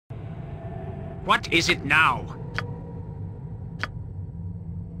What is it now?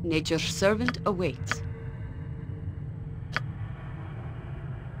 Nature's servant awaits.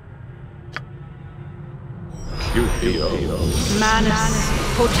 Manus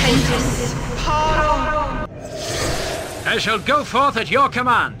potentis paro. I shall go forth at your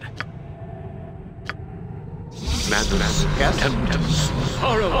command. Manus temptus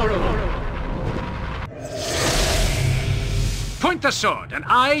paro. Point the sword, and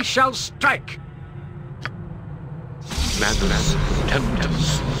I shall strike. Manus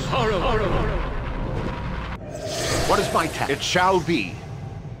temptus paro. What is my task? It shall be.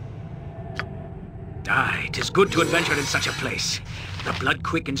 Aye, 'tis good to adventure in such a place. The blood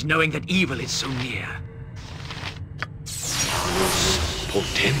quickens knowing that evil is so near.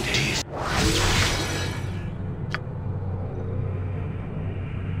 Potentis.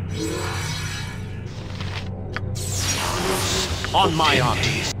 On my honor.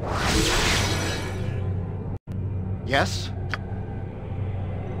 Yes?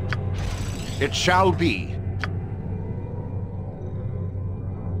 It shall be.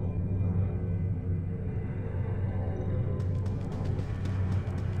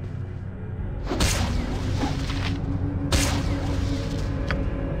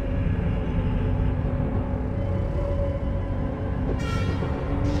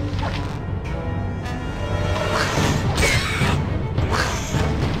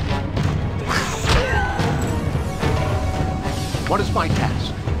 What is my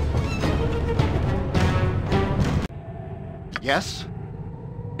task? Yes?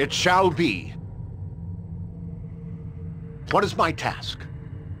 It shall be. What is my task?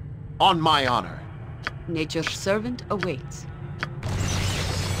 On my honor. Nature's servant awaits.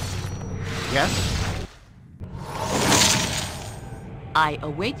 Yes? I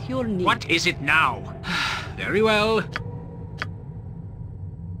await your need. What is it now? Very well.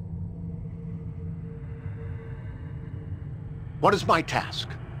 What is my task?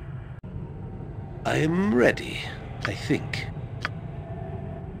 I am ready, I think.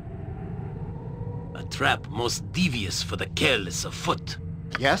 A trap most devious for the careless of foot.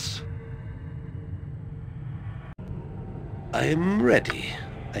 Yes? I am ready,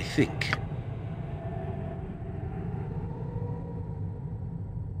 I think.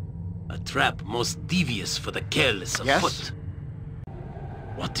 A trap most devious for the careless of Yes? foot.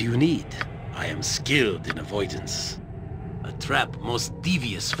 What do you need? I am skilled in avoidance. A trap most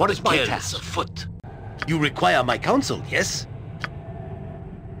devious for What the is my careless task? of foot. You require my counsel, yes?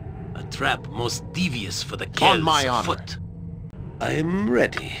 A trap most devious for the careless my of honor. foot. I am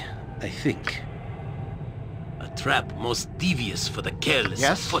ready, I think. A trap most devious for the careless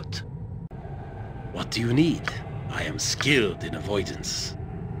Yes? of foot. What do you need? I am skilled in avoidance.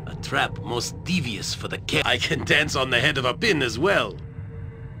 A trap most devious for the I can dance on the head of a pin as well.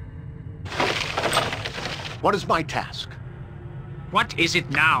 What is my task? What is it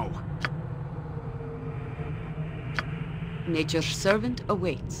now? Nature's servant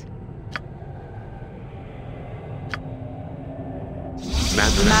awaits.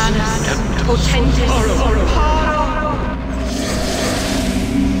 Manus potentis paro.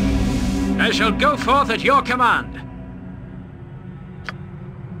 I shall go forth at your command.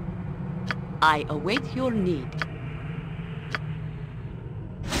 I await your need.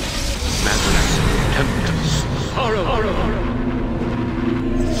 Temptus.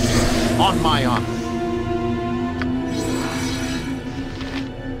 On my honor.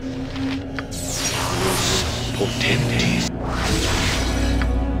 Potentis.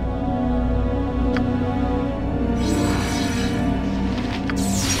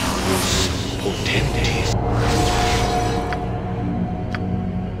 Potentis.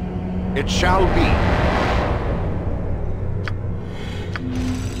 It shall be.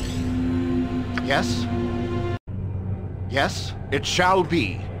 Yes? Yes, it shall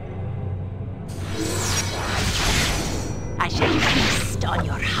be. I shall feast on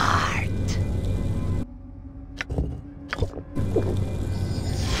your heart.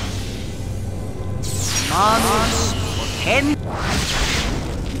 Manus potentis.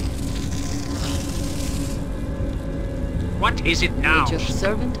 What is it now? Nature's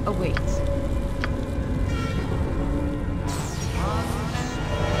servant awaits.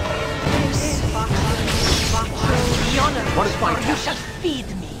 What is my You task? shall feed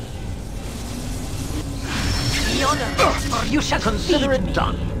me. Or you shall Consider feed it me.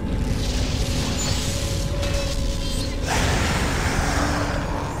 done.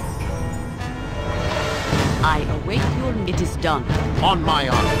 I await your... It is done. On my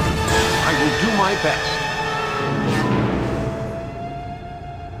honor. I will do my best.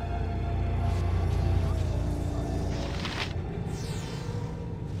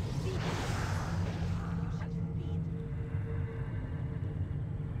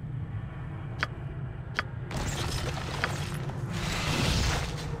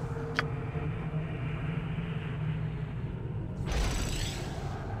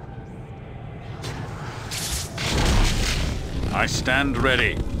 I stand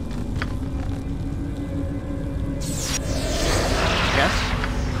ready. Yes?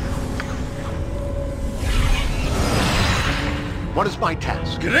 What is my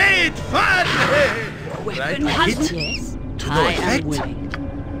task? Great fun! Weapon Right, has hit. yes. To no I effect. am willing.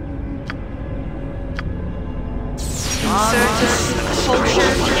 Culture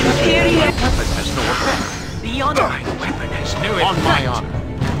Superior. Weapon has no effect. Beyond. My weapon has no effect. On my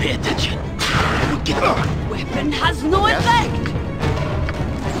honor. Pay attention. Get Weapon has no Yes. effect.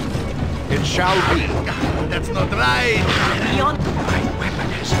 It shall be. That's not right. Beyond. My weapon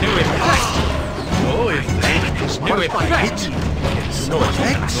has no effect. No My weapon has no What is my effect. No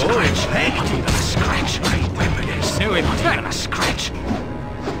effect. Not even a scratch. My weapon has no effect. Not even a scratch.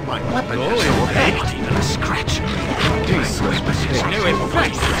 My weapon No has no effect. Not even a scratch. My weapon has no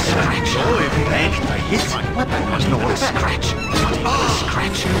effect. Scratch. No effect. I hit. My weapon has no Not even a effect. scratch. Not even a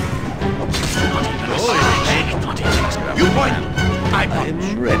scratch. Not even a No scratch. effect. Not even a scratch. You won. I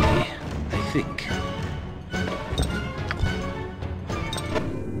I'm ready, I think.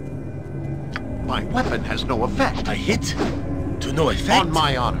 My weapon has no effect. I hit. To no effect. On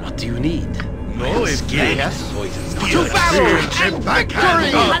my honor. What do you need? No effect. Yes. To battle and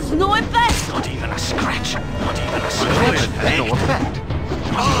backhand. Has no effect. Not even a scratch. Not even a My scratch. weapon has no effect.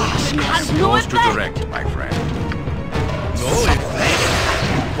 Has no effect. my friend. No effect.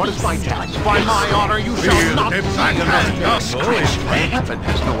 What is my task? By my honor, you shall not see backhand. another No day. effect. My weapon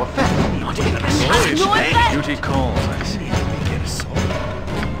has no effect. Not even a Has scratch. no effect. Duty calls, I see.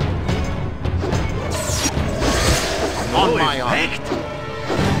 On my honor.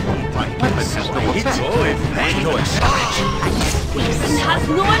 My weapon has no effect. No effect. No effect. Weapon has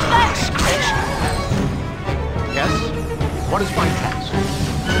no effect. Yes? What is my task?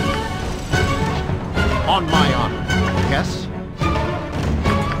 On my honor. Yes?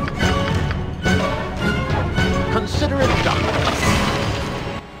 Consider it done.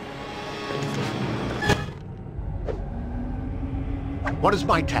 What is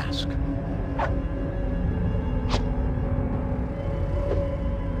my task?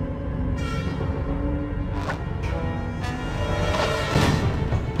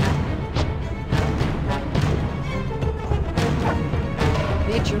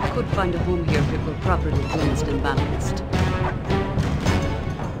 Nature could find a home here if it were properly cleansed and balanced.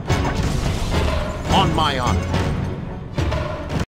 On my honor.